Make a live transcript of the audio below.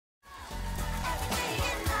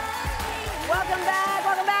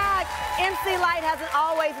MC Lyte hasn't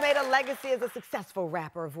always made a legacy as a successful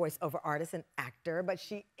rapper, voiceover artist, and actor, but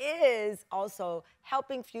she is also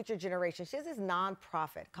helping future generations. She has this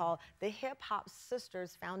nonprofit called the Hip Hop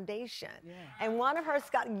Sisters Foundation. Yeah. And one of her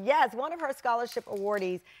scholarship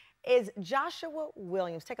awardees is Joshua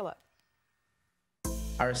Williams. Take a look.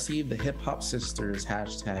 I received the Hip Hop Sisters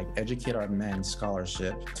 #Educate Our Men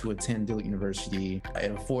scholarship to attend Dillard University.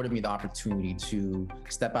 It afforded me the opportunity to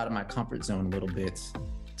step out of my comfort zone a little bit,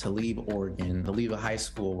 to leave Oregon, to leave a high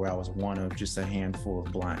school where I was one of just a handful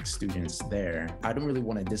of Black students there. I don't really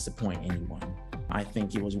want to disappoint anyone. I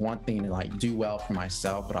think it was one thing to do well for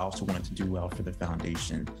myself, but I also wanted to do well for the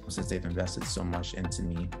foundation since they've invested so much into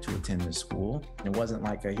me to attend this school. It wasn't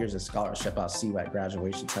like here's a scholarship I'll see you at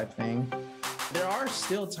graduation type thing. There are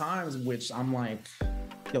still times which I'm like,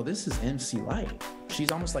 yo, this is MC Lyte.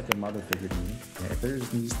 She's almost like a mother figure to me. If there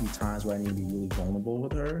needs to be times where I need to be really vulnerable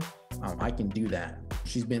with her, I can do that.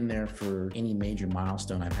 She's been there for any major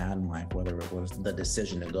milestone I've had in life, whether it was the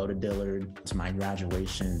decision to go to Dillard, to my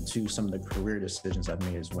graduation, to some of the career decisions I've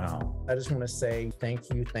made as well. I just want to say thank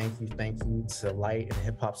you to Lyte and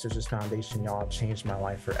Hip Hop Sisters Foundation. Y'all changed my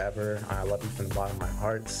life forever. I love you from the bottom of my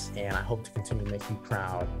heart, and I hope to continue to make you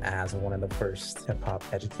proud as one of the first Hip Hop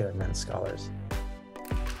Educator Men Scholars.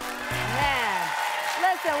 Man,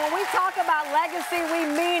 listen, when we talk about legacy, we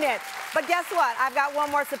mean it. But guess what? I've got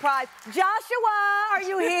one more surprise. Joshua, are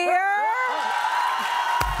you here?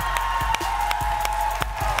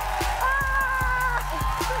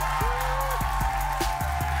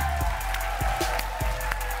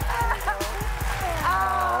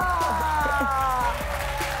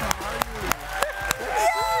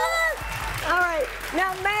 All right.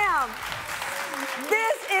 Now, ma'am,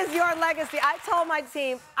 this is your legacy. I told my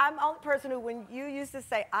team, I'm the only person who, when you used to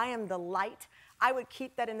say, I am the light, I would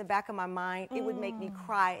keep that in the back of my mind. It would make me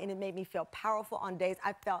cry, and it made me feel powerful on days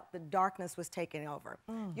I felt the darkness was taking over.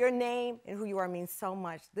 Your name and who you are means so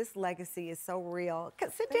much. This legacy is so real.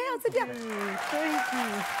 Sit down, sit down. Thank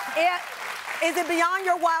you. Is it beyond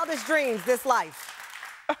your wildest dreams, this life?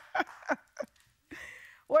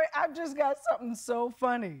 Wait, I've just got something so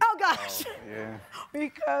funny. Oh, gosh. Oh, yeah.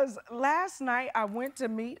 Because last night I went to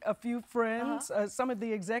meet a few friends, some of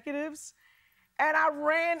the executives, and I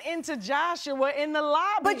ran into Joshua in the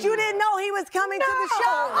lobby. But you didn't know he was coming to the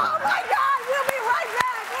show. Oh, my God. We'll be right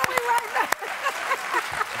back. We'll be right back.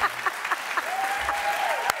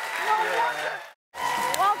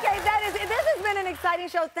 Okay, this has been an exciting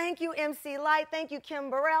show. Thank you, MC Lyte. Thank you, Kim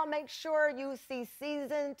Burrell. Make sure you see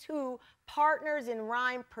season 2, Partners in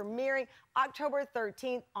Rhyme, premiering October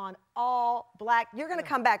 13th on All Black. You're going to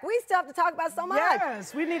come back. We still have to talk about so much.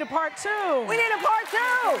 Yes, we need a part 2. We need a part 2.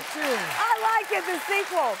 I like it, the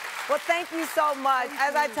sequel. Well, thank you so much.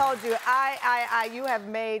 As I told you, you have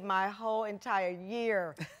made my whole entire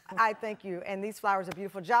year. I thank you. And these flowers are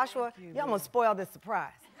beautiful. Joshua, you almost spoiled this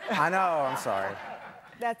surprise. I know, I'm sorry.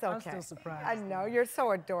 That's okay. I'm still surprised. I know, you're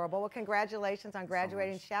so adorable. Well, congratulations on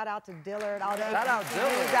graduating. Shout out to Dillard. Shout out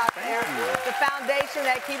Dillard. Out there. The foundation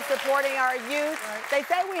that keeps supporting our youth. Right. They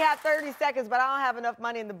say we have 30 seconds, but I don't have enough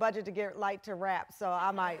money in the budget to get Lyte to rap, so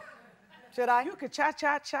I might. Should I? You could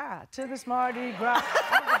cha-cha-cha to the Mardi Gras.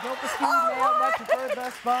 I'm the dopest female that you've heard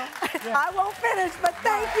thus far. Yeah. I won't finish, but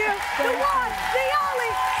thank you. The one, the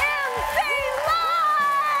only MC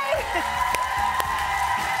Lyte.